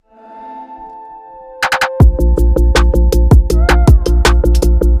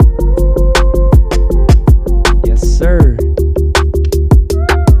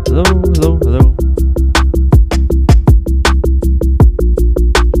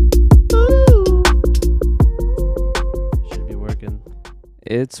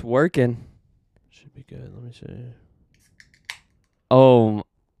It's working. Should be good. Let me see. Oh.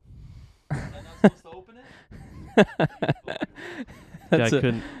 Am I not supposed to open it? Yeah, I That's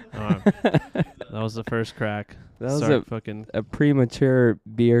couldn't. That was the first crack. That was Sark fucking. a premature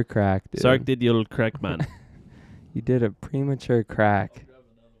beer crack, dude. Sark did the old crack, man. You did a premature crack.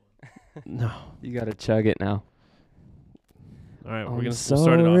 No. You gotta chug it now. All right, I'm we'll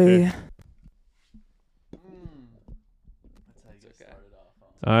start it off here. That's how you get started off.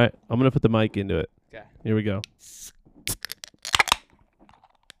 Huh? All right, I'm gonna put the mic into it. 'Kay. Here we go.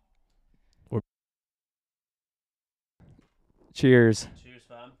 Cheers. Cheers,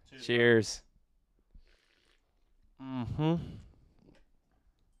 fam. Cheers.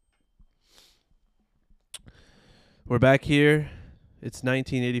 We're back here. It's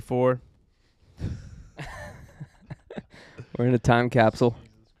 1984. We're in a time capsule.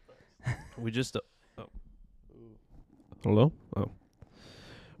 We just. Hello? Oh.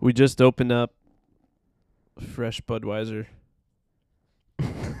 We just opened up fresh Budweiser.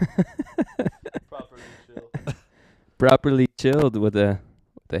 Properly chill. Properly chilled with a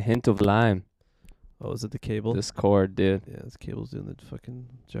hint of lime. Oh, is it the cable? This cord, dude. Yeah, this cable's doing the fucking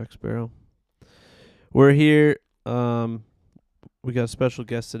Jack Sparrow. We're here. We got a special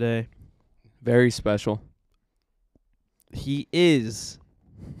guest today. Very special. He is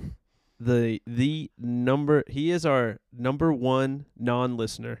he is our number one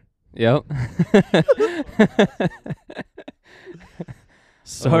non-listener. Yep.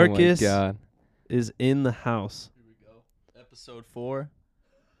 Sarkis Oh my God. is in the house. Here we go. Episode 4.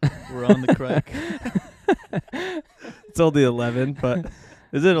 We're on the crack. It's only 11, but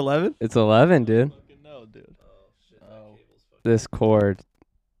is it 11? It's 11, dude. Fucking no, dude. Oh shit. Oh. This cord.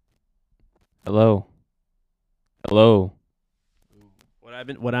 Hello. Hello.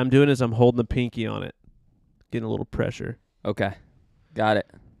 What I'm doing is I'm holding the pinky on it, getting a little pressure. Okay. Got it.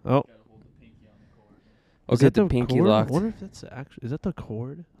 Oh, Gotta hold the pinky on the cord. We'll is get that the pinky cord? locked. I wonder if that's actually. Is that the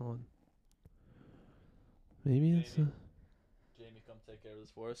cord? Hold on. Maybe it's. Jamie, come take care of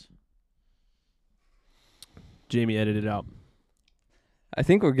this for us. Jamie edited it out. I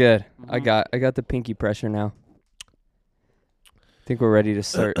think we're good. I Mhm. got the pinky pressure now. I think we're ready to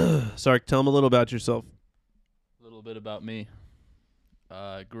start. Sark, tell him a little about yourself. A little bit about me.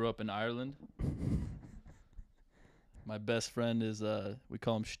 I grew up in Ireland. My best friend is we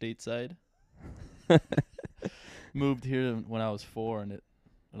call him Stateside. Moved here when I was 4, and it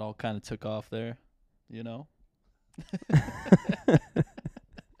all kind of took off there, you know.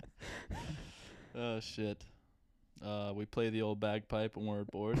 Oh shit. We play the old bagpipe when we're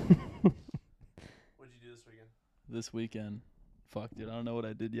bored. What'd you do this weekend? This weekend, fuck, dude, I don't know what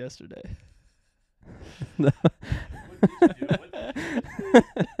I did yesterday.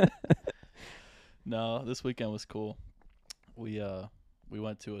 No, this weekend was cool. We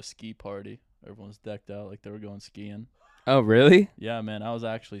went to a ski party. Everyone's decked out like they were going skiing. Oh, really? Yeah, man, I was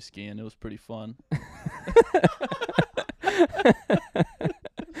actually skiing. It was pretty fun.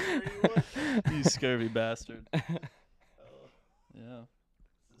 You scurvy bastard. Yeah.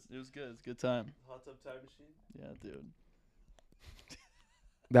 It was good. It's a good time. Hot tub time machine? Yeah, dude.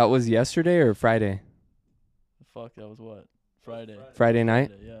 That was yesterday or Friday? Fuck, that was what? Friday. Friday night?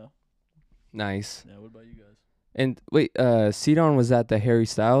 Friday, yeah. Nice. Yeah, what about you guys? And wait, Cedon was at the Harry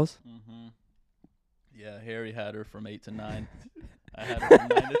Styles? Mm-hmm. Yeah, Harry had her from 8 to 9. I had her from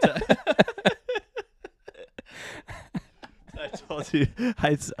 9 to 10. I told you.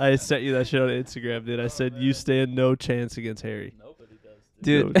 I sent you that shit on Instagram, dude. I said you stand no chance against Harry. Nobody does.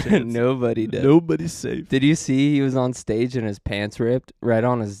 Dude, No chance. nobody did. Nobody's safe. Did you see he was on stage and his pants ripped right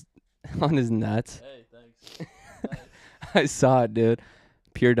on his nuts? Hey, thanks. Nice. I saw it, dude.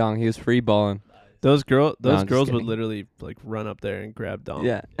 Pure dong. He was free balling. Nice. Those No, I'm girls just would kidding. literally like run up there and grab Dom.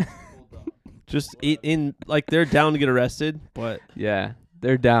 Yeah. Cool dog. Just in like they're down to get arrested, but Yeah.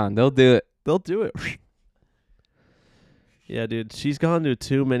 They're down. They'll do it. they'll do it. Yeah, dude. She's gone to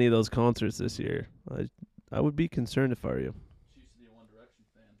too many of those concerts this year. I would be concerned if I were you. She used to be a One Direction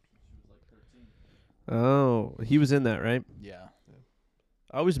fan since she was like 13. Oh, he was in that, right? Yeah.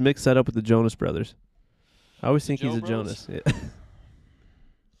 I always mix that up with the Jonas Brothers. I always think he's Joe a Bros? Jonas. Yeah.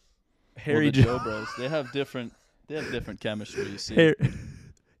 Harry Well, the Jo- Joe Bros. They have different chemistry. You see.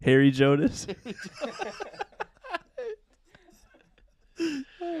 Harry Jonas.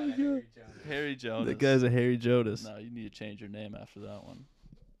 Harry Jonas. That guy's a Harry Jonas. No, you need to change your name after that one.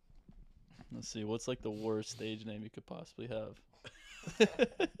 Let's see. What's like the worst stage name you could possibly have?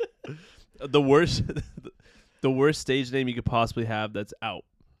 The worst, the worst stage name you could possibly have that's out,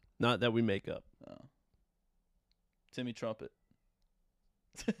 not that we make up. Oh. Timmy Trumpet.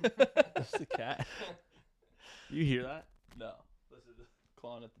 That's the cat. You hear that? No.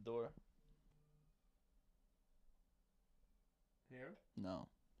 clawing at the door. Here? No.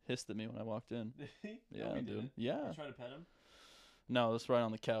 Hissed at me when I walked in. Yeah, No, he dude. didn't. Yeah. You trying to pet him? No, that's right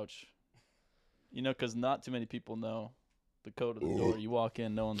on the couch. You know, 'cause not too many people know the code of the door. You walk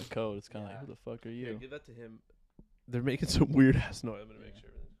in knowing the code. It's kind of like, who the fuck are Here, you? give that to him. They're making some weird ass noise. I'm gonna make Yeah. sure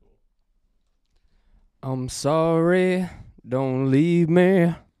everything's cool. I'm sorry, don't leave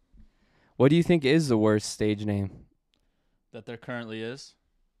me. What do you think is the worst stage name? That there currently is?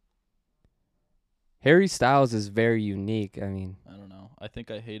 Harry Styles is very unique. I mean, I don't know. I think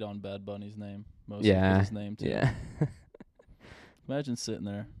I hate on Bad Bunny's name. Mostly 'cause yeah, his name, too. yeah. Imagine sitting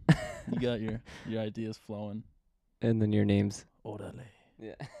there. You got your ideas flowing. And then your name's Orale.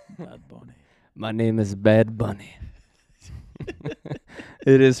 yeah. Bad Bunny. My name is Bad Bunny.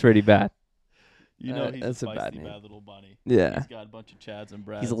 It is pretty bad. You know he's that's a a feisty, bad bad, name. little bunny. Yeah. He's got a bunch of Chads and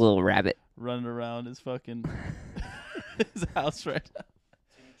Brads He's a little rabbit. running around his fucking his house right now.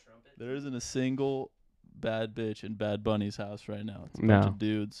 There isn't a single bad bitch in Bad Bunny's house right now. It's a bunch No. of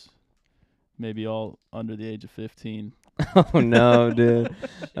dudes. Maybe all under the age of 15. Oh no, dude.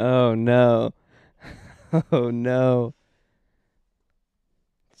 Oh no. Oh no.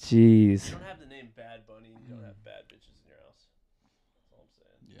 Jeez. You don't have the name Bad Bunny. You don't have bad bitches in your house. That's all I'm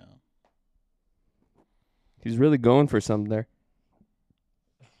saying. Yeah. He's really going for something there.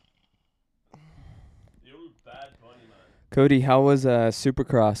 You Bad Bunny, man. Cody, how was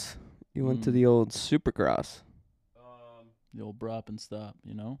Supercross? You went to Mm. the old Supercross. The old brop and stop,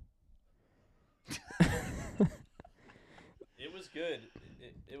 you know? It was good.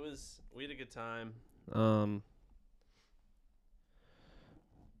 It was. We had a good time.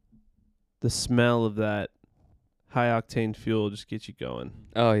 The smell of that high octane fuel just gets you going.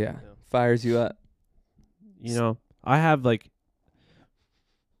 Oh yeah. Yeah. Fires you up. You know, I have like.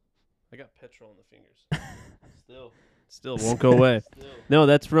 I got petrol in the fingers. Still won't go away. No,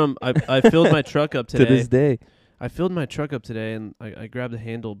 that's from I filled my truck up today. To this day. I filled my truck up today and I grabbed the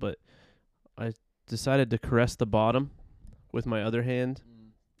handle, but I decided to caress the bottom with my other hand.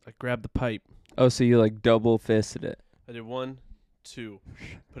 I grabbed the pipe. Oh, so you like double fisted it. I did 1, 2,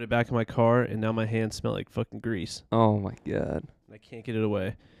 put it back in my car, and now my hands smell like fucking grease. Oh my god. I can't get it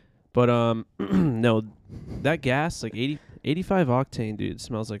away. But no, that gas like 85 octane, dude,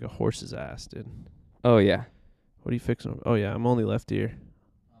 smells like a horse's ass, dude. Oh yeah. What are you fixing? Oh yeah, I'm only left ear.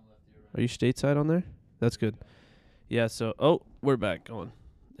 Are you stateside on there? That's good. Yeah. So we're back on.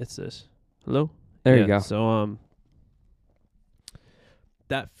 It's this. Hello. There Yeah, you go. So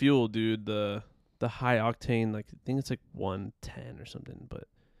that fuel, dude, the high octane, like I think it's like 110 or something, but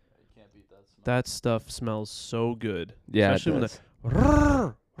You can't beat that smell. that stuff smells so good. Yeah, Especially it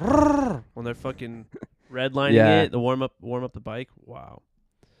does. when they're fucking redlining Yeah. it, the warm up the bike. Wow.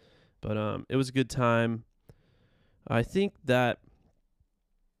 But it was a good time. I think that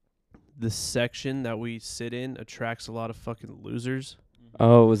the section that we sit in attracts a lot of fucking losers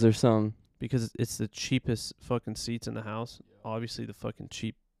Oh, was there some? because it's the cheapest fucking seats in the house. Obviously, the fucking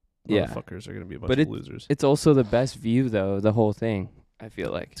cheap Yeah. motherfuckers are gonna be a bunch But of losers. It's also the best view though, the whole thing. I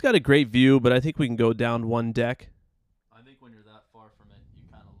feel like. It's got a great view, but I think we can go down one deck. I think when you're that far from it, you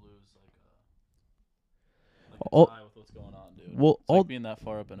kind of lose like All- a tie with what's going on, dude. Well, It's all like being that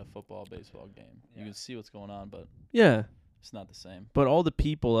far up in a football, baseball game. You can see what's going on, but yeah, it's not the same. but all the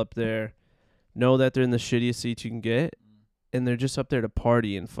people up there know that they're in the shittiest seats you can get, and they're just up there to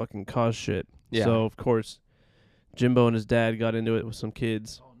party and fucking cause shit. Yeah. So of course, Jimbo and his dad got into it with some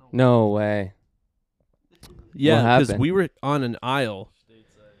kids. Oh, no. No way. Yeah, because happened? we were on an aisle,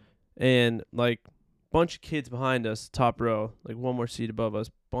 and like bunch of kids behind us, top row, like one more seat above us,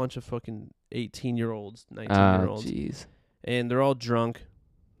 bunch of fucking 18-year-olds, 19-year-olds, Jeez. and they're all drunk,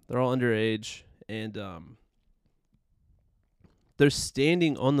 they're all underage, and they're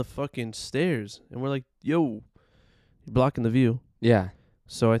standing on the fucking stairs, and we're like, "Yo, you're blocking the view." Yeah.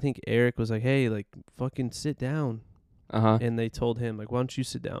 So I think Eric was like, "Hey, like fucking sit down," Uh-huh. and they told him like, "Why don't you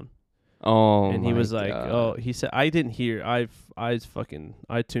sit down?" Oh and he my was like, God. "Oh," he said, "I didn't hear. I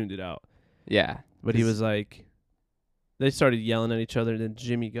tuned it out." Yeah. But he 'Cause- was like, they started yelling at each other. And then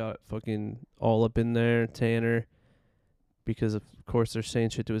Jimmy got fucking all up in there, Tanner, because of course they're saying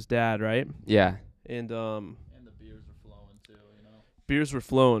shit to his dad, right? Yeah. And And the beers are flowing too, you know. beers were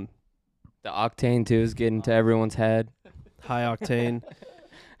flowing, The octane too is getting to everyone's head. high octane.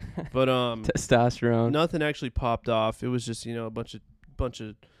 But Testosterone. nothing actually popped off. It was just, you know, a bunch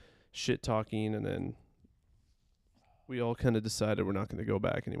of shit talking, and then we all kind of decided we're not going to go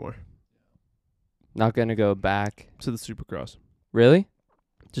back anymore Not gonna go back. to the Supercross. Really?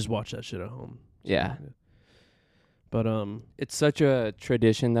 Just watch that shit at home. Yeah. But It's such a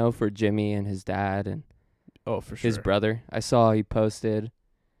tradition though for Jimmy and his dad, and Oh, for sure. his brother. I saw he posted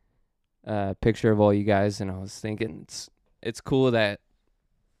a picture of all you guys, and I was thinking it's cool that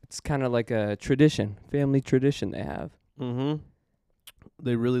it's kind of like a tradition, family tradition they have. Mm-hmm.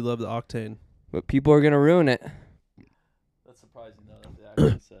 They really love the octane. But people are gonna ruin it. That's surprising though that they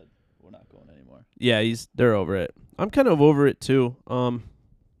actually said we're not going anymore. Yeah, they're over it. I'm kind of over it too.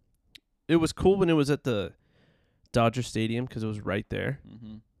 It was cool when it was at the Dodger Stadium because it was right there.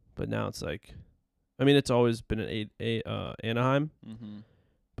 Mm-hmm. But now it's like, I mean, it's always been at Anaheim, Mm-hmm.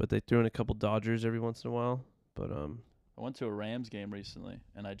 but they threw in a couple Dodgers every once in a while. But I went to a Rams game recently,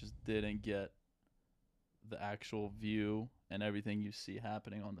 and I just didn't get the actual view and everything you see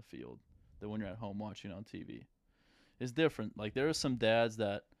happening on the field that when you're at home watching on TV. It's different. Like, there are some dads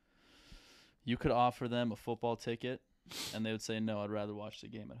that you could offer them a football ticket, and they would say, no, I'd rather watch the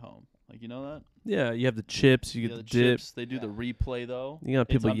game at home. Like, you know that? yeah, you have the chips, you get the dip. chips. They do the replay, though. You got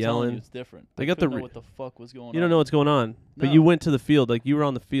people I'm telling yelling. you, it's different. They I got the couldn't know re- what the fuck was going on. You don't know what's going on, but No. you went to the field. Like, you were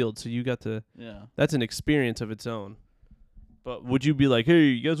on the field, so you got to. Yeah. That's an experience of its own. But would you be like, hey,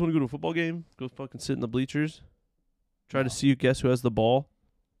 you guys want to go to a football game? Go fucking sit in the bleachers? Try No. to see guess who has the ball?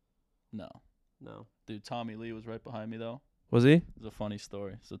 No. No. Dude, Tommy Lee was right behind me, though. Was he? It's a funny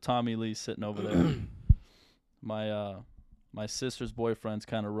story. So Tommy Lee's sitting over there. My sister's boyfriend's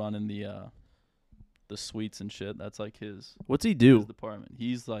kind of running the suites and shit. That's like his What's he do? department.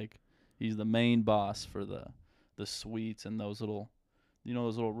 He's the main boss for the suites and those little,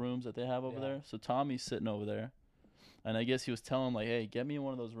 those little rooms that they have over there. So Tommy's sitting over there, and I guess he was telling him like, hey, get me in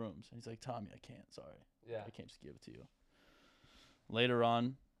one of those rooms. And he's like, Tommy, I can't. Sorry, I can't just give it to you. Later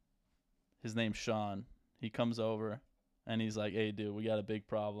on, his name's Sean. He comes over, and he's like, hey, dude, we got a big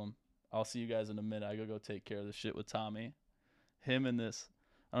problem. I'll see you guys in a minute. I gotta go take care of this shit with Tommy. Him and this,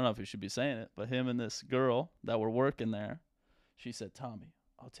 I don't know if we should be saying it, but him and this girl that were working there, she said, Tommy,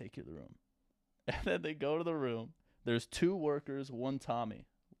 I'll take you to the room. And then they go to the room. There's 2 workers, 1 Tommy.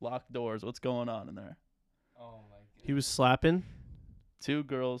 Locked doors. What's going on in there? Oh my god. He was slapping? 2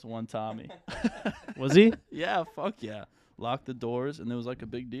 girls, 1 Tommy. Was he? Yeah, fuck yeah. Locked the doors, and it was like a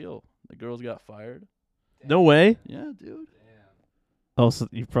big deal. The girls got fired. No way. Yeah, dude. Oh, so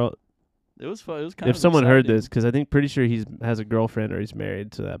you probably. It was fun. It was kind of If someone heard exciting. this, because I think pretty sure has a girlfriend or he's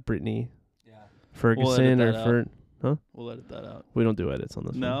married to that Brittany Ferguson that or out. Fern. We'll edit that out. We don't do edits on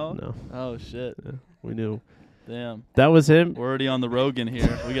this No? one. No. Oh, shit. Yeah, we knew. Damn. That was him. We're already on the Rogan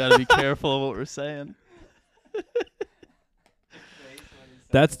here. We got to be careful of what we're saying.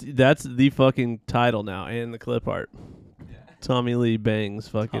 That's the fucking title now and the clip art. Tommy Lee bangs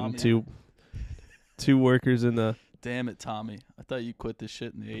fucking Tommy. two workers in the. Damn it, Tommy. I thought you quit this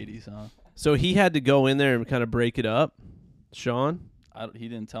shit in the 80s, huh? So he had to go in there and kind of break it up. Sean, He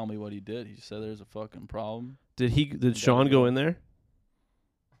didn't tell me what he did. He just said there's a fucking problem. did Sean go in there?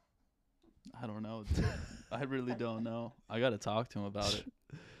 I don't know. Dude. I really don't know. I got to talk to him about it.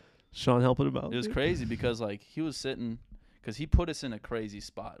 Sean helping him out. It was crazy because, like, he was sitting, because he put us in a crazy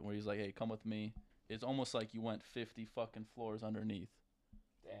spot where he's like, hey, come with me. It's almost like you went 50 fucking floors underneath.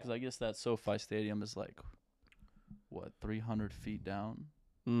 Because I guess that SoFi Stadium is like, 300 feet down?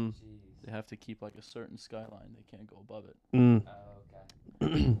 Mm. They have to keep, like, a certain skyline. They can't go above it.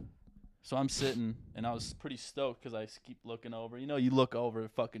 Mm. So I'm sitting, and I was pretty stoked because I keep looking over. You look over a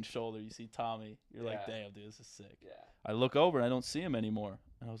fucking shoulder, you see Tommy. You're like, damn, dude, this is sick. Yeah. I look over, and I don't see him anymore.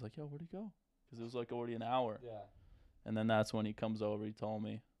 And I was like, yo, where'd he go? Because it was like already an hour. Yeah. And then that's when he comes over. He told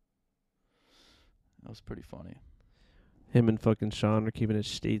me. That was pretty funny. Him and fucking Sean are keeping it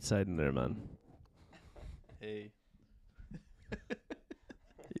stateside in there, man. Hey.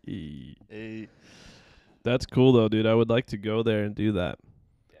 E- Hey. That's cool though, dude. I would like to go there and do that.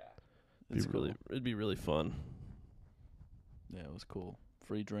 It's cool. It'd be really fun. Yeah, it was cool.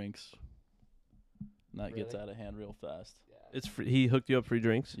 Free drinks. And that gets out of hand real fast. It's free. He hooked you up free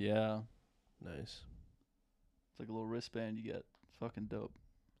drinks. Yeah. Nice. It's like a little wristband you get. It's fucking dope.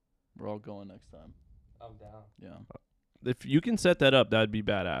 We're all going next time. I'm down. Yeah. If you can set that up, that'd be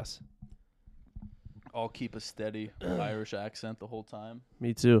badass. I'll keep a steady Irish accent the whole time.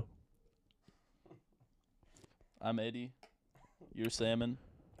 Me too. I'm Eddie. You're Salmon.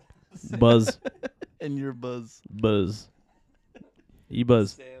 Buzz. And you're Buzz. Buzz.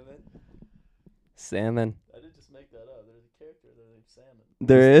 E-Buzz. Salmon. I didn't just make that up. There's a character there named Salmon.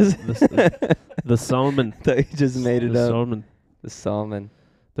 There is? The salmon. Thought you just made it The up. salmon. The salmon.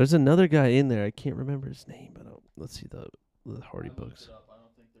 There's another guy in there. I can't remember his name, but let's see the Hardy I looked books. it up. I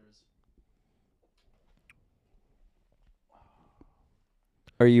don't think there's.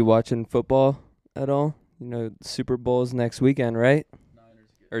 Are you watching football at all? Super Bowl's next weekend, right? Niners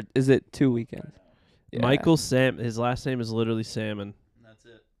get Or is it 2 weekends? right now. Yeah. Michael Sam. His last name is literally Salmon. And that's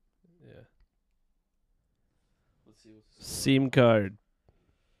it. Yeah. see what's the score. SIM card.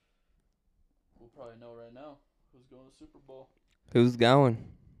 We'll probably know right now who's going to the Super Bowl. Who's going?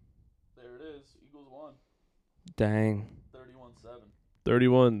 There it is. Eagles won. Dang.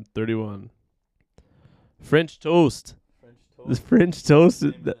 31-7. 31-31. French toast. French The toast. French toast.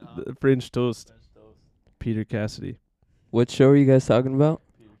 Naming it, huh? The French toast. French toast. Peter Cassidy. What show are you guys talking about?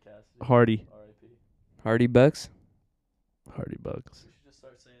 Peter Cassidy. Hardy. R.I.P. Hardy Bucks? Hardy Bucks. We should just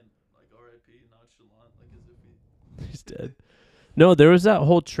start saying like R.I.P. nonchalant, like as if we. He's dead. No, there was that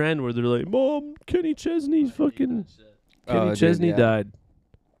whole trend where they're like, Mom, Kenny Chesney's I hate fucking... that shit. Kenny Oh, dude, Chesney yeah. died.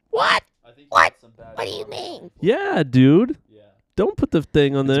 What? I think What? Some bad What do you karma mean? going Yeah, dude. Yeah. Don't put the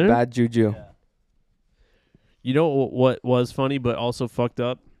thing on It's there. bad juju. Yeah. You know what was funny but also fucked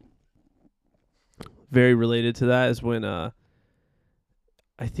up? Very related to that is when I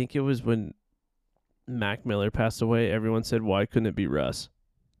think it was when Mac Miller passed away, everyone said, why couldn't it be Russ?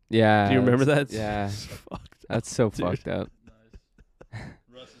 Yeah. Do you remember that's- that? Yeah. Fucked. That's so Dude. fucked up. Nice.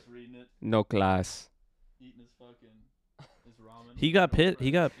 Russ is reading it, No class. eating his fucking his ramen. He got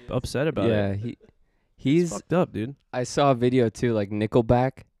He got upset about Yeah, it. he It's he's fucked up, dude. I saw a video too, like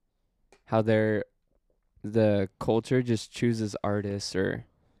Nickelback, how the culture just chooses artists or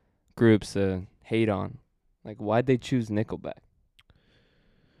groups to hate on. Like, why'd they choose Nickelback?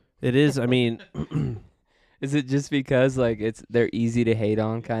 It is, I mean, Is it just because like they're easy to hate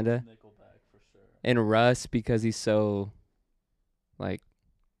on, kinda? Nickelback for sure. And Russ because he's so like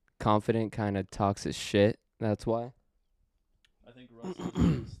confident, kind of talks his shit. That's why. I think Russ has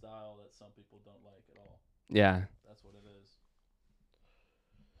a style that some people don't like at all. Yeah. That's what it is.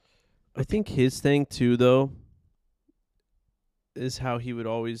 I think his thing too, though, is how he would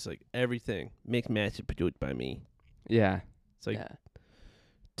always like everything make massive produced by me. Yeah. It's like yeah.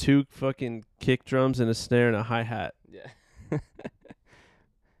 2 fucking kick drums and a snare and a hi hat. Yeah.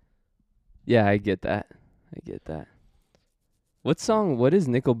 Yeah, I get that. What is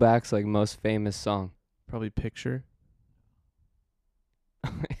Nickelback's like most famous song? Probably Picture.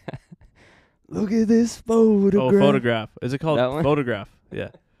 Look at this photograph. Oh, Photograph. Is it called That one? Photograph? Yeah.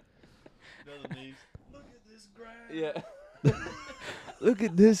 Look at this graph. Yeah. Look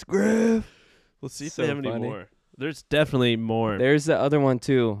at this graph. Let's see if So they have any funny. more. There's definitely more. There's the other one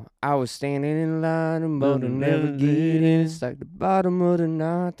too. I was standing in line and but I'm never getting. It's like the bottom of the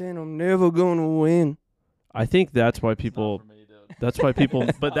ninth and I'm never gonna win. I think that's why people. Not for me, dude. That's why people.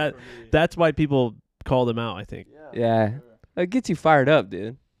 It's But not for me. that's why people call them out. I think. Yeah. for sure. It gets you fired up,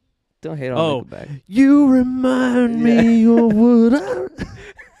 dude. Don't hate on Oh. Nickelback. You remind me of what I.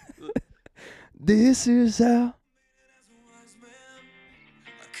 This is how.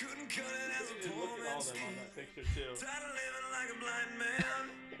 Dude, look at all them on that picture too.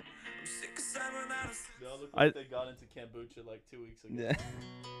 They all look like they got into kombucha like 2 weeks ago. Yeah.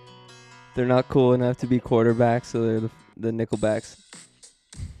 They're not cool enough to be quarterbacks, so they're the Nickelbacks.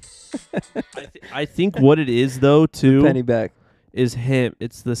 I think what it is though too Pennyback. is him.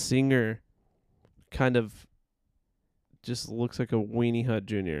 It's the singer, kind of. Just looks like a Weenie Hut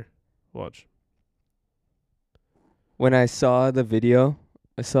Jr. Watch. When I saw the video,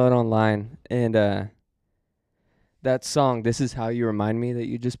 I saw it online, and that song, This Is How You Remind Me, that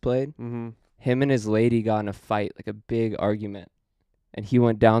you just played, Mm-hmm. him and his lady got in a fight, like a big argument. And he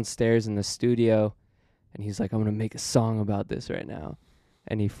went downstairs in the studio, and he's like, I'm going to make a song about this right now.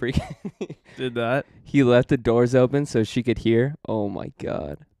 And he freaking, Did that? he left the doors open so she could hear. Oh, my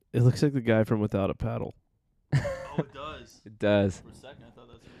God. It looks like the guy from Without a Paddle. Oh, it does. It does. For a second, I thought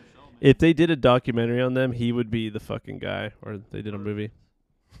that's what you were showing me. If they did a documentary on them, he would be the fucking guy. Or they did a movie.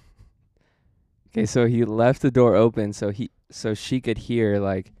 Okay, so he left the door open so she could hear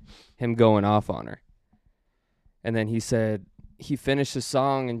like him going off on her. And then he said he finished the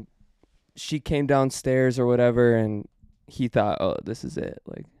song and she came downstairs or whatever and he thought, "Oh, this is it.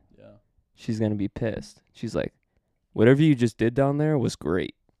 Like Yeah. she's going to be pissed." She's like, "Whatever you just did down there was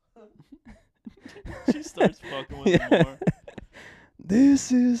great." She starts fucking with Yeah. him more.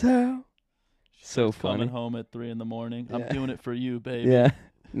 This is how. So Starts coming funny. home at 3 a.m. Yeah. I'm doing it for you, baby. Yeah.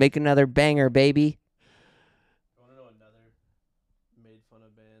 Make another banger, baby. I want to know another made fun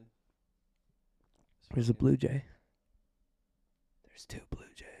of band. There's a Blue Jay. There's 2 Blue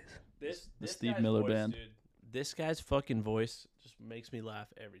Jays. The Steve Miller Band. Dude, this guy's fucking voice just makes me laugh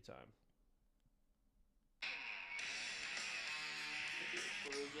every time.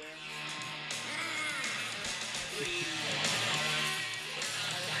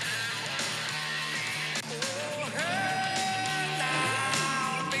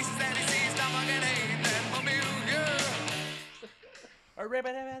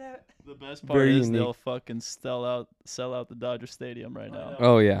 The best part Very is unique. they'll fucking sell out the Dodger Stadium right now.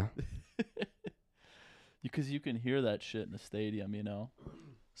 Oh yeah. Because you can hear that shit in the stadium, you know.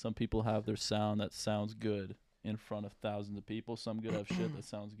 Some people have their sound that sounds good in front of thousands of people. Some good have shit that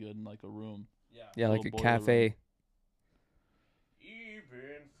sounds good in like a room. Yeah, like a Little boiler cafe.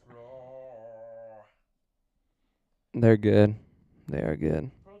 Even They're good. They are good.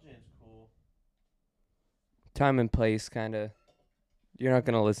 Pearl Jam's cool. Time and place, kind of. You're not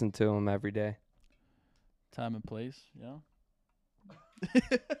gonna listen to them every day. Time and place, yeah.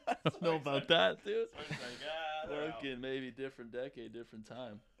 I don't know about that, dude. Fucking maybe different decade, different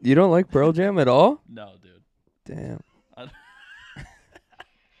time. You don't like Pearl Jam at all? No, dude. Damn.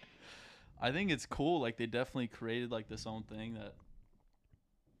 I think it's cool. Like, they definitely created, like, this own thing that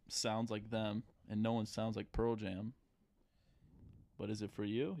sounds like them, and no one sounds like Pearl Jam. But is it for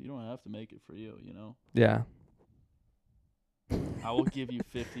you? You don't have to make it for you, you know? Yeah. I will give you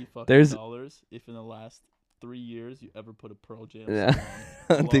 $50 fucking There's- dollars if in the last 3 years you ever put a Pearl Jam Yeah. song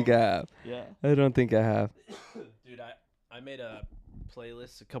I don't think I alone. have. Yeah. I don't think I have. Dude, I made a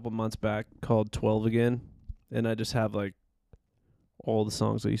playlist a couple months back called 12 Again, and I just have like all the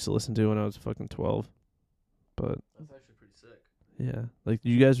songs I used to listen to when I was fucking 12. But That's actually pretty sick. yeah, like,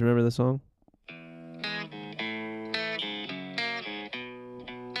 do you guys remember the song?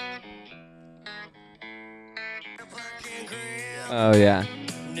 Oh yeah.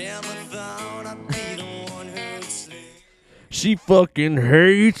 She fucking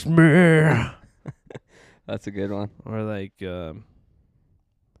hates me. That's a good one. Or like,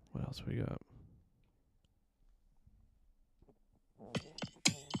 what else we got?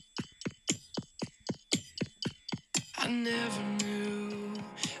 I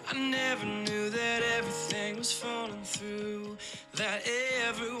never knew that everything was falling through. That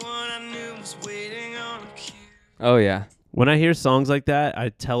everyone I knew was waiting on a cue. Oh yeah. When I hear songs like that, I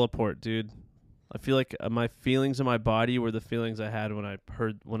teleport, dude. I feel like my feelings in my body were the feelings I had when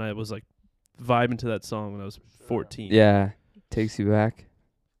I was like vibing to that song when I was 14. Yeah. Takes you back.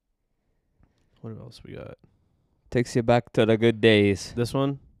 What else we got? Takes you back to the good days. This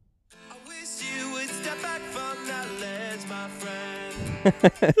one? I wish you would step back from that ledge, my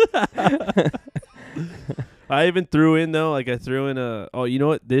friend. I even threw in oh, you know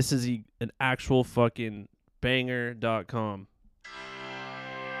what? This is an actual fucking banger.com.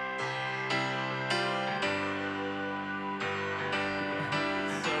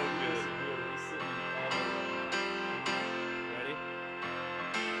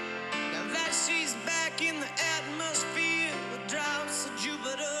 Now that she's back in the atmosphere with drops of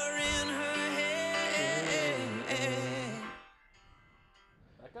Jupiter in her head.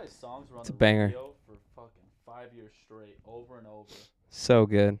 That guy's songs were on It's a the banger. radio for fucking 5 years straight, over and over. So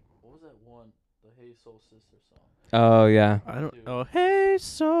good. What was that one? The Hey Soul Sister song. Oh yeah. I don't. Dude. Oh, hey,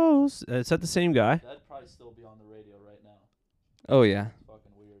 so is that the same guy? That'd probably still be on the radio right now. Oh yeah. It's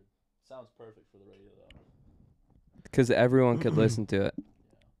fucking weird. Sounds perfect for the radio though. Because everyone could listen to it.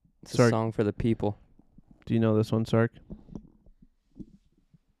 It's a Sark. song for the people. Do you know this one, Sark?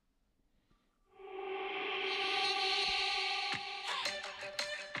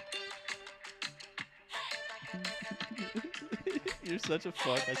 You're such a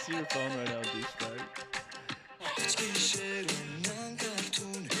fuck. I see your phone right now, douchebag.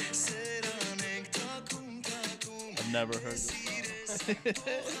 I've never heard this song.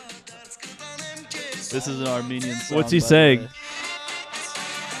 This is an Armenian song. What's he by the saying? way.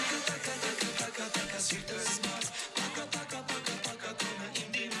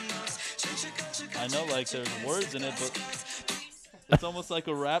 I know, like, there's words in it, but it's almost like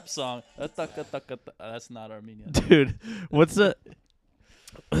a rap song. That's not Armenian. Dude, what's the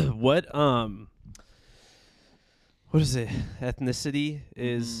what is it? Ethnicity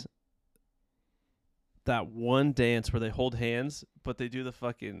is that one dance where they hold hands, but they do the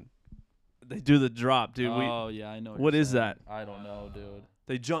drop, dude. Oh, yeah, I know. What you're is saying. that? I don't know, dude.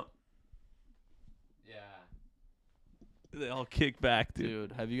 They jump. Yeah. They all kick back, dude.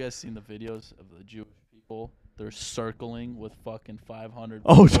 Dude, have you guys seen the videos of the Jewish people? They're circling with fucking 500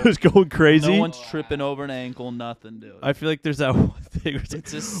 Oh, people. just going crazy. No one's tripping over an ankle, nothing, dude. I feel like there's that one thing where it's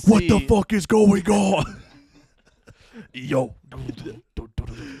like, It's a what the C. fuck is going on? Yo.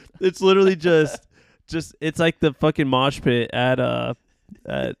 It's literally just it's like the fucking mosh pit at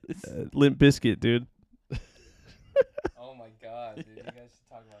Limp Bizkit, dude. Oh my god, dude. You guys should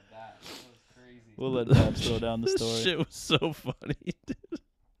talk about that. That was crazy. We'll let Babs throw down the This story. shit was so funny,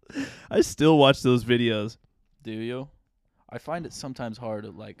 dude. I still watch those videos. Do you? I find it sometimes hard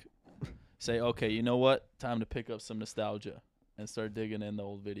to, like, say, okay, you know what? Time to pick up some nostalgia and start digging in the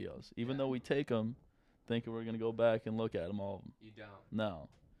old videos. Even though we take them, thinking we're going to go back and look at them all. You don't. No.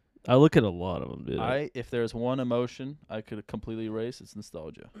 I look at a lot of them, dude. If there's one emotion I could completely erase, it's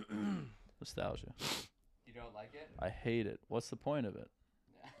nostalgia. Nostalgia. You don't like it? I hate it. What's the point of it?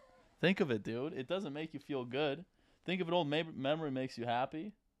 Think of it, dude. It doesn't make you feel good. Think of an old memory makes you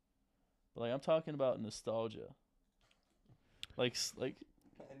happy. But, like, I'm talking about nostalgia. Like I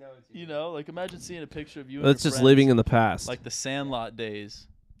know what you know, like imagine seeing a picture of you. And That's your just friends, living in the past. like the Sandlot days.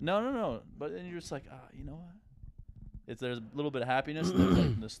 No. But then you're just like, you know what? There's a little bit of happiness and there's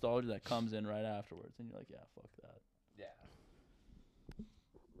like nostalgia that comes in right afterwards, and you're like, yeah, fuck that. Yeah.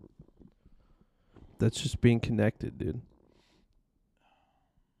 That's just being connected, dude.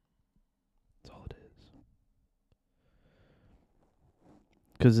 That's all it is.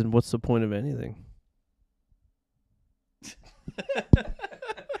 Because then what's the point of anything?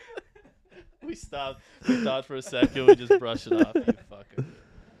 We stopped. We thought for a second. We just brushed it off. You fucker.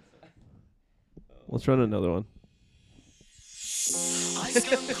 Let's run another one.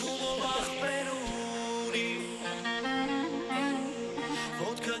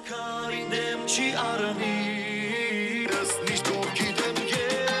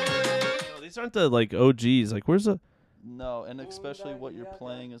 These aren't the like OGs. Like, where's the? No, and especially what you're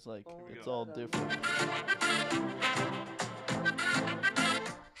playing is like it's all different.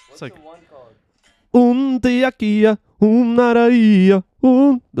 What's like- the one called? Teakia, naraia,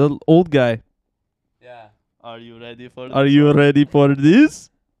 the old guy. Yeah. Are you ready for this? Are you ready for this?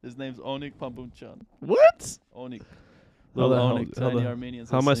 His name's Onik Pampunchan. What? Onik. How Little the hell- Onik. To how any the- Armenians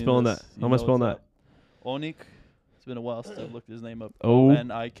how am I listening to spelling this, that? you How am I know spelling what's up. Onik. It's been a while since I looked his name up. O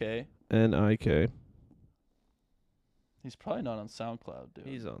Onik. N-I-K. He's probably not on SoundCloud, dude.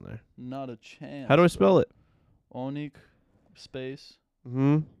 He's on there. Not a chance. How do I spell it? Onik space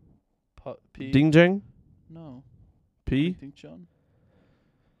P. Ding Jang? No. P? Ding Chun?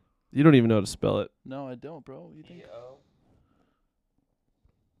 You don't even know how to spell it. No, I don't, bro. You think? P-O.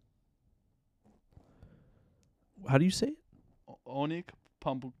 How do you say it? Onik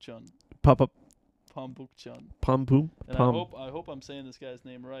Pampunchan. Pop up. Pampunchan. Pum poom. And Pum. I hope I'm saying this guy's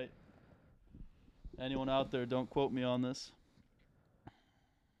name right. Anyone out there, don't quote me on this.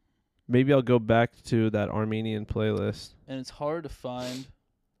 Maybe I'll go back to that Armenian playlist. And it's hard to find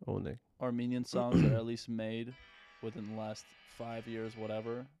Onik. Armenian songs that are at least made within the last 5 years,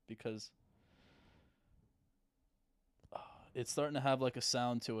 whatever, because it's starting to have like a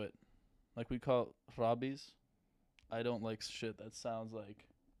sound to it. Like we call it rabis. I don't like shit that sounds like.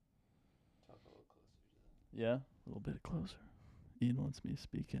 Yeah, a little bit closer. Ian wants me to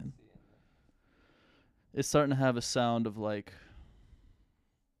speak in. It's starting to have a sound of like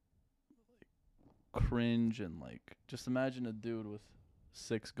cringe and like just imagine a dude with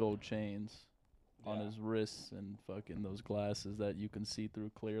 6 gold chains on his wrists and fucking those glasses that you can see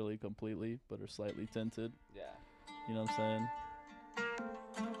through clearly completely but are slightly tinted. Yeah. You know what I'm saying?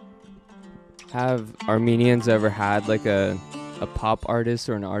 Have Armenians ever had like a pop artist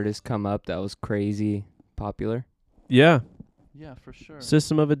or an artist come up that was crazy popular? Yeah. Yeah, for sure.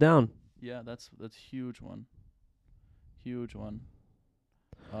 System of a Down. Yeah, that's huge one. Huge one.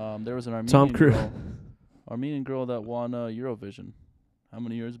 There was an Tom Cruise. Armenian girl that won Eurovision. How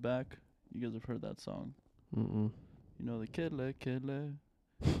many years back? You guys have heard that song. Mm-mm. You know the Kedle,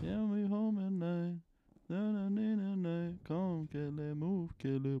 yeah, me home at night. Na, come Kedle, move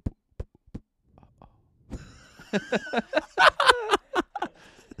Kedle.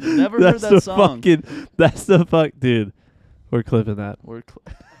 Never heard that song. That's the fuck, dude. We're clipping that.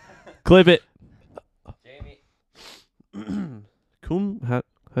 Clip it. Jamie. How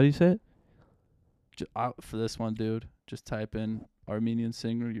do you say it? For this one, dude, just type in Armenian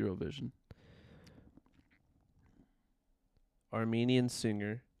singer Eurovision. Armenian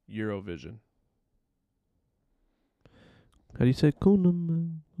singer Eurovision. How do you say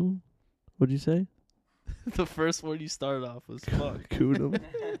Kunam? What'd you say? The first word you started off was fuck. Kunam.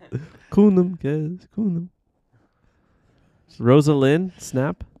 Kunam, guys. Kunam. Rosalind,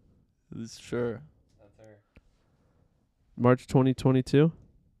 Snap. Sure. That's her. March 2022.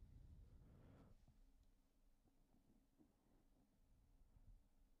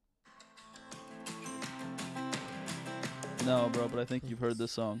 No, bro, but I think you've heard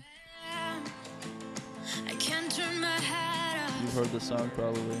this song. I can't turn my head off. You've heard this song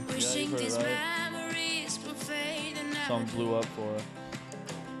probably. Yeah, you've Wishing heard these it, right? memories will fade and Song blew up for her.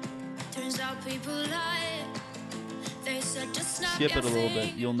 turns out people lie. They said just snap Skip your it a little bit.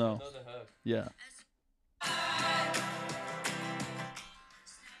 finger. You'll know. Know the hook. Yeah.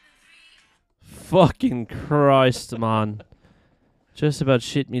 Fucking Christ, man. Just about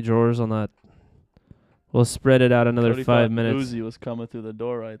shit me drawers on that. We'll spread it out another Cody 5 thought minutes. Uzi was coming through the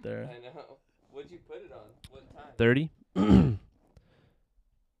door right there. I know. What'd you put it on? What time? 30? Right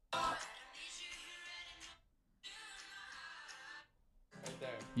there.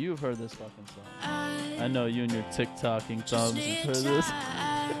 You've heard this fucking song. I I know you and your TikToking thumbs have heard this.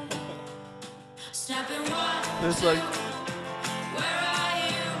 It's like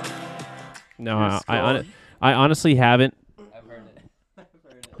No, You're scrolling. I honestly haven't. I've heard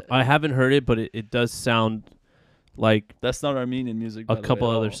it. I haven't heard it, but it does sound like that's not Armenian music. A By the couple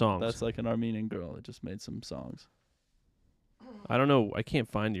way, at other all. songs. That's like an Armenian girl that just made some songs. I don't know. I can't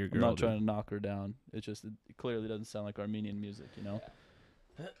find your I'm girl. not trying to knock her down. It clearly doesn't sound like Armenian music, you know.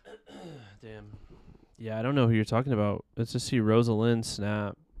 Damn. Yeah, I don't know who you're talking about. Let's just see Rosalind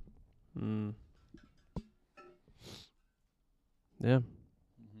Snap. Yeah.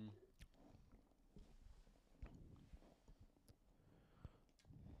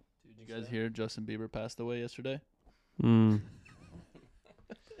 Did you guys hear Justin Bieber passed away yesterday?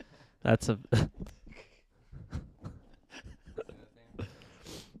 That's a.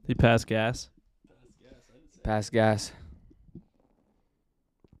 He passed gas. Pass gas.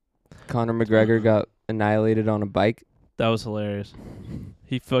 Conor McGregor got annihilated on a bike. That was hilarious.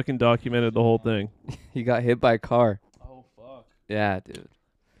 He fucking documented the whole thing. He got hit by a car. Oh fuck. Yeah, dude.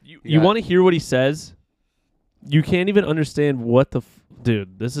 You want to hear what he says? You can't even understand what the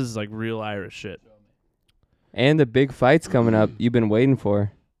dude. This is like real Irish shit. And the big fight's coming up you've been waiting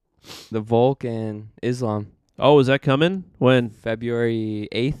for. The Volk and Islam. Oh, is that coming? When? February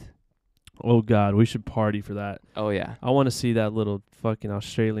 8th. Oh God, we should party for that. Oh, yeah. I want to see that little fucking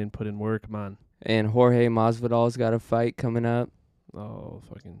Australian put in work, man. And Jorge Masvidal's got a fight coming up. Oh,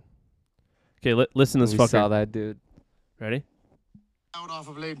 fucking. Okay, listen to this We fucker. saw that, dude. Ready? Out off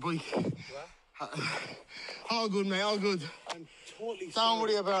a blade bike. All good, mate, all good. I'm totally Don't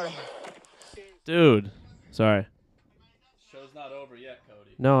worry about it. Dude. Sorry. Show's not over yet,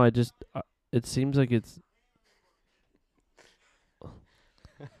 Cody. No, I just. It seems like it's.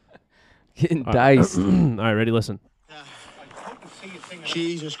 Getting diced. All right, ready? Listen.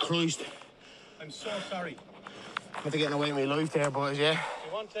 Jesus Christ. I'm so sorry. Had to get away with my life there, boys, yeah?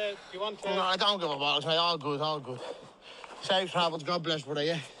 You want to? No, I don't give a bollocks, mate. All good, all good. Safe travels, God bless, brother,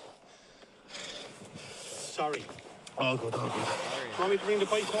 yeah? Sorry. All good, all good. You want me to bring the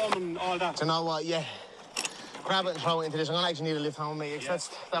bike home and all that? Do you know what, yeah? Grab it and throw it into this. I'm gonna actually need a lift home, mate.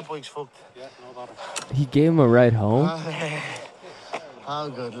 That bike's fucked. Yeah, no bother. He gave him a ride home. Oh,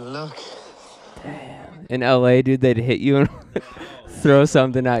 good luck. In L.A., dude, they'd hit you and throw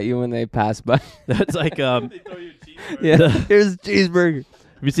something at you when they pass by. That's like Yeah, here's a cheeseburger.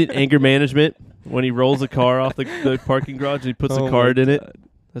 Have you seen Anger Management when he rolls a car off the parking garage and he puts Oh a card my in it? God.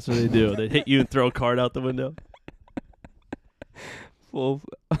 That's what they do. They hit you and throw a card out the window. Full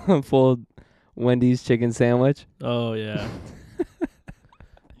Wendy's chicken sandwich. Oh yeah.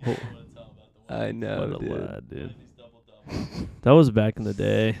 I know, What a dude. lad, dude. That was back in the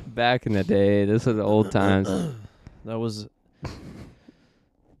day. Back in the day, this was the old times. That was.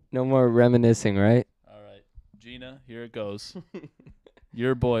 No more reminiscing, right? All right, Gina, here it goes.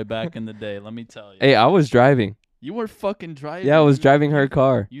 Your boy back in the day, let me tell you. Hey, I was driving. You were fucking driving. Yeah, I was You- driving her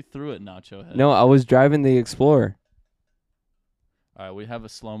car. You threw it, Nacho Head. No, I was driving the Explorer. All right, we have a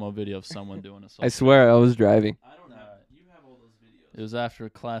slow-mo video of someone doing a I swear I was driving. I don't know. You have all those videos. It was after a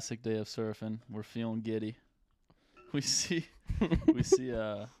classic day of surfing. We're feeling giddy. We see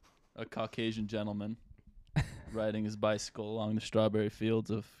a Caucasian gentleman riding his bicycle along the strawberry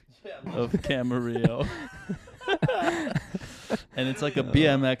fields of Camarillo. And it's like a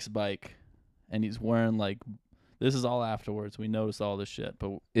BMX bike. And he's wearing like, this is all afterwards. We noticed all this shit.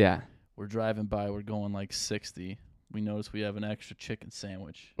 But Yeah. we're driving by. We're going like 60. We notice we have an extra chicken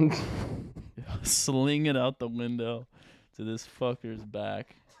sandwich. Sling it out the window to this fucker's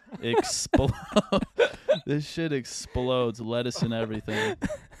back. Explode. This shit explodes. Lettuce and everything.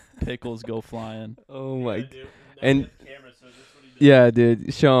 Pickles go flying. Oh my. And yeah,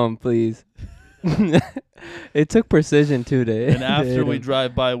 dude, show him, please. It took precision too to. And after we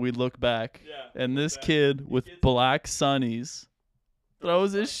drive by, we look back. And this kid with black sunnies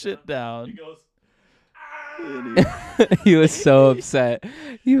throws his shit down. He was so upset.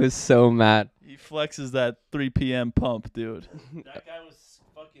 He was so mad. He flexes that 3 p.m. pump, dude. That guy was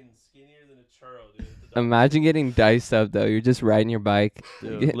fucking skinnier than a churro, dude. Imagine getting diced up though. You're just riding your bike,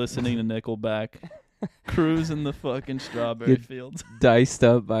 Dude, listening to Nickelback. Cruising the fucking strawberry Get- fields. diced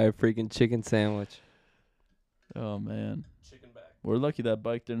up by a freaking chicken sandwich. Oh, man. Chicken back. We're lucky that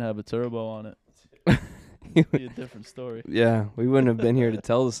bike didn't have a turbo on it. It'd be a different story. Yeah, we wouldn't have been here to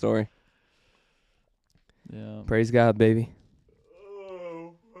tell the story. Yeah. Praise God, baby.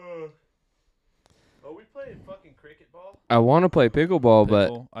 Are we playing fucking cricket ball? I want to play pickleball, but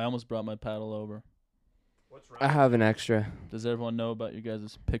Pickle. I almost brought my paddle over. What's I have an extra. Does everyone know about you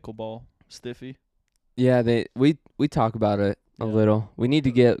guys' pickleball stiffy? Yeah, we talk about it a Yeah. little. We need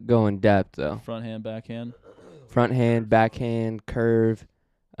to get go in depth though. Front hand, backhand. Front hand, backhand, curve,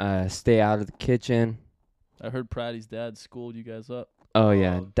 stay out of the kitchen. I heard Pratty's dad schooled you guys up. Oh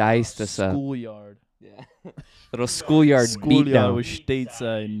yeah, diced us up. Schoolyard. Yeah. Little schoolyard beat down. was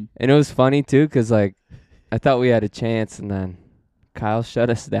stateside. And it was funny too, 'cause like I thought we had a chance, and then Kyle shut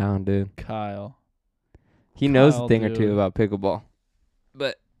us down, dude. Kyle. He knows a Kyle, thing or two dude. about pickleball.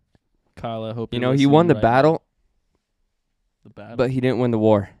 But Kyle, I hope you you're know, he listening won the right battle, now. The battle. but he didn't win the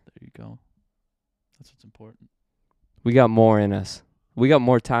war. There you go. That's what's important. We got more in us. We got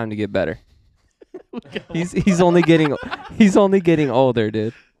more time to get better. He's only getting older,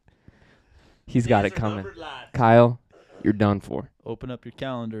 dude. He's got it coming. Kyle, you're done for. Open up your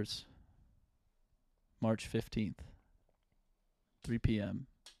calendars. March 15th. 3 p.m.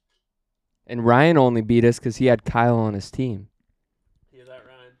 And Ryan only beat us 'cause he had Kyle on his team. Hear that,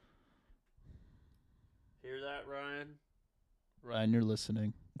 Ryan? Hear that, Ryan? Ryan, you're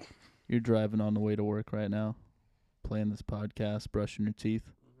listening. You're driving on the way to work right now. Playing this podcast, brushing your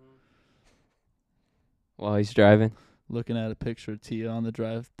teeth. While he's driving. Looking at a picture of Tia on the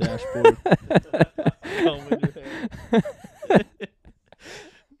drive dashboard. Combing your hair.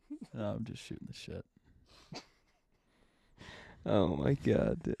 No, I'm just shooting the shit. Oh my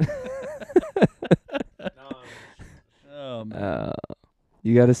god, dude. Oh, man.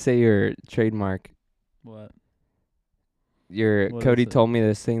 You gotta say your trademark. What? What Cody is it? told me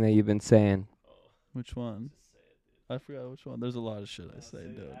this thing that you've been saying. Which one? I forgot which one. There's a lot of shit I say,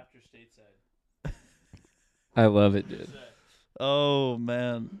 dude. After stateside. I love it, dude. Oh,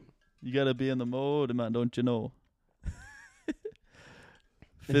 man. You got to be in the mode, man, don't you know?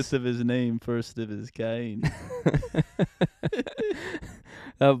 Fifth of his name, first of his kind.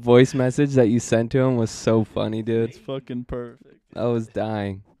 That voice message that you sent to him was so funny, dude. It's fucking perfect. I was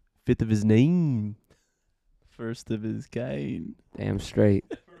dying. Fifth of his name. First of his kind. Damn straight.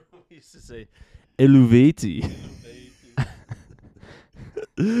 We used to say, Eluvati.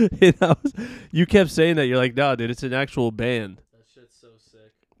 You kept saying that. You're like, nah, dude, it's an actual band. That shit's so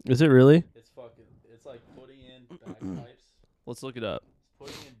sick. Is it really? It's like putting in bagpipes. Let's look it up. It's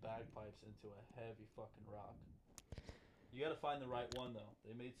putting in bagpipes into a heavy fucking rock. You gotta find the right one, though.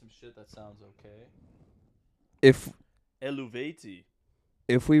 They made some shit that sounds okay. If Eluvati.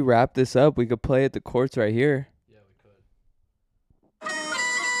 we wrap this up, we could play at the courts right here. Yeah, we could.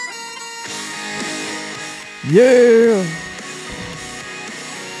 Yeah.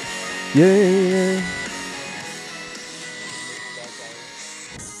 Yeah.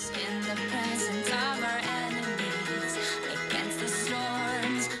 In the presence of our enemies, against the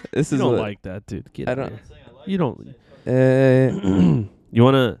storms. This You is don't what like that, dude. Get I out don't- of here. You don't. You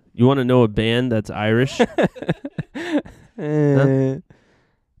You wanna know a band that's Irish?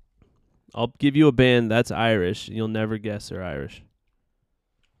 I'll give you a band that's Irish. And you'll never guess they're Irish.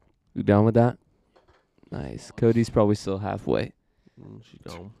 You done with that? Nice. Cody's probably still halfway. She's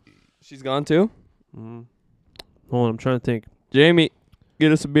gone. She's gone too? Hold on, I'm trying to think. Jamie,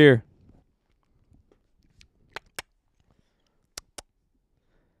 get us a beer.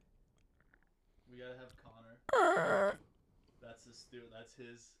 We gotta have Connor. That's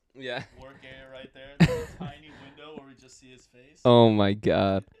his Yeah. work area right there. There's a tiny window where we just see his face. Oh my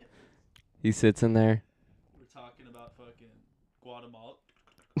god. He sits in there. We're talking about fucking Guatemala.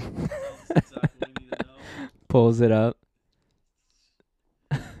 Tells us exactly what we need to know. Pulls it up.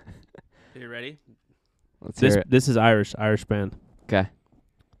 You ready? Let's hear it. This is Irish band. Okay.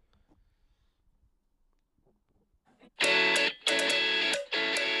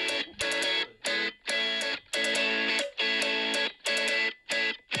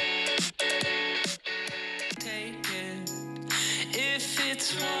 Take it if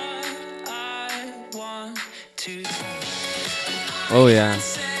it's what I want to. Oh yeah.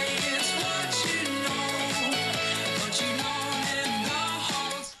 Say it's what you know, but you know in the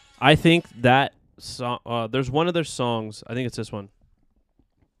holes. I think that song. There's one of their songs. I think it's this one.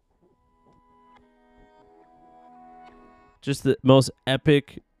 Just the most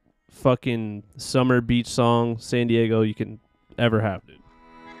epic, fucking summer beach song, San Diego, you can ever have, dude.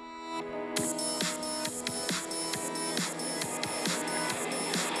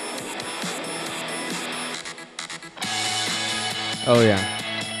 Oh yeah.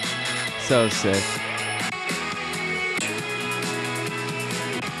 So sick.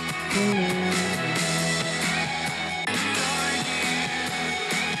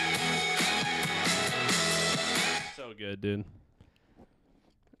 So good, dude.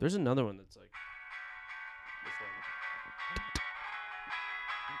 There's another one that's like this one.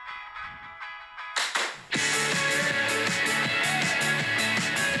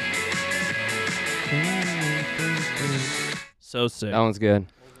 So sick. That one's good.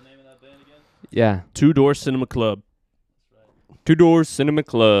 What was the name of that band again? Yeah. Two Door Cinema Club. Two Door Cinema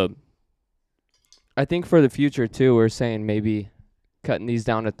Club. I think for the future too, we're saying maybe cutting these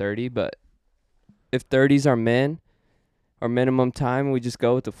down to 30, but if 30's our minimum time, we just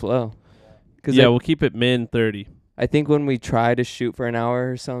go with the flow. Cause Yeah, we'll keep it min 30. I think when we try to shoot for an hour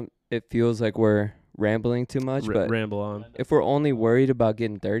or something, it feels like we're rambling too much. But Ramble on. if we're only worried about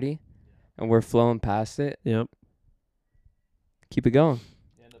getting 30 and we're flowing past it, Yep. keep it going.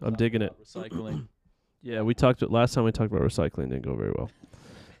 I'm digging it. Recycling. Yeah, last time we talked about recycling didn't go very well.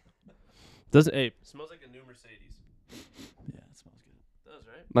 It smells like a new Mercedes. Yeah, it smells good. Does,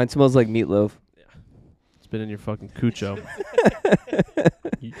 right? Mine smells like meatloaf. It's been in your fucking cucho.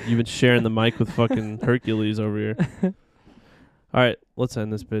 You've been sharing the mic with fucking Hercules over here. All right, let's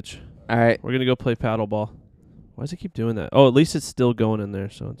end this bitch. All right. We're going to go play paddleball. Why does it keep doing that? Oh, at least it's still going in there,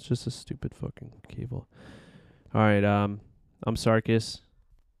 so it's just a stupid fucking cable. All right, I'm Sarkis.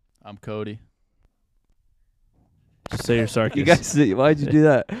 I'm Cody. Just say you're Sarkis. You guys, why'd you do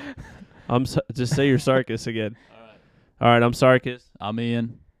that? Just say you're Sarkis again. All right, I'm Sarkis. I'm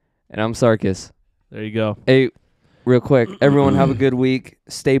Ian. And I'm Sarkis. There you go. Hey, real quick, everyone have a good week.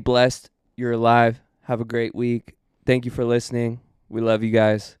 Stay blessed. You're alive. Have a great week. Thank you for listening. We love you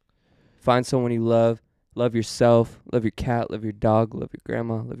guys. Find someone you love. Love yourself. Love your cat. Love your dog. Love your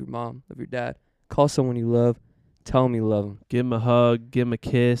grandma. Love your mom. Love your dad. Call someone you love. Tell them you love them. Give him a hug. Give him a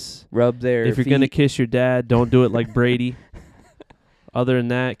kiss. Rub their If you're feet. going to kiss your dad, don't do it like Brady. Other than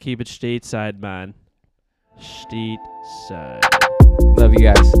that, keep it stateside, man. Stateside. Love you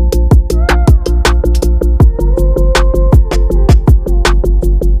guys.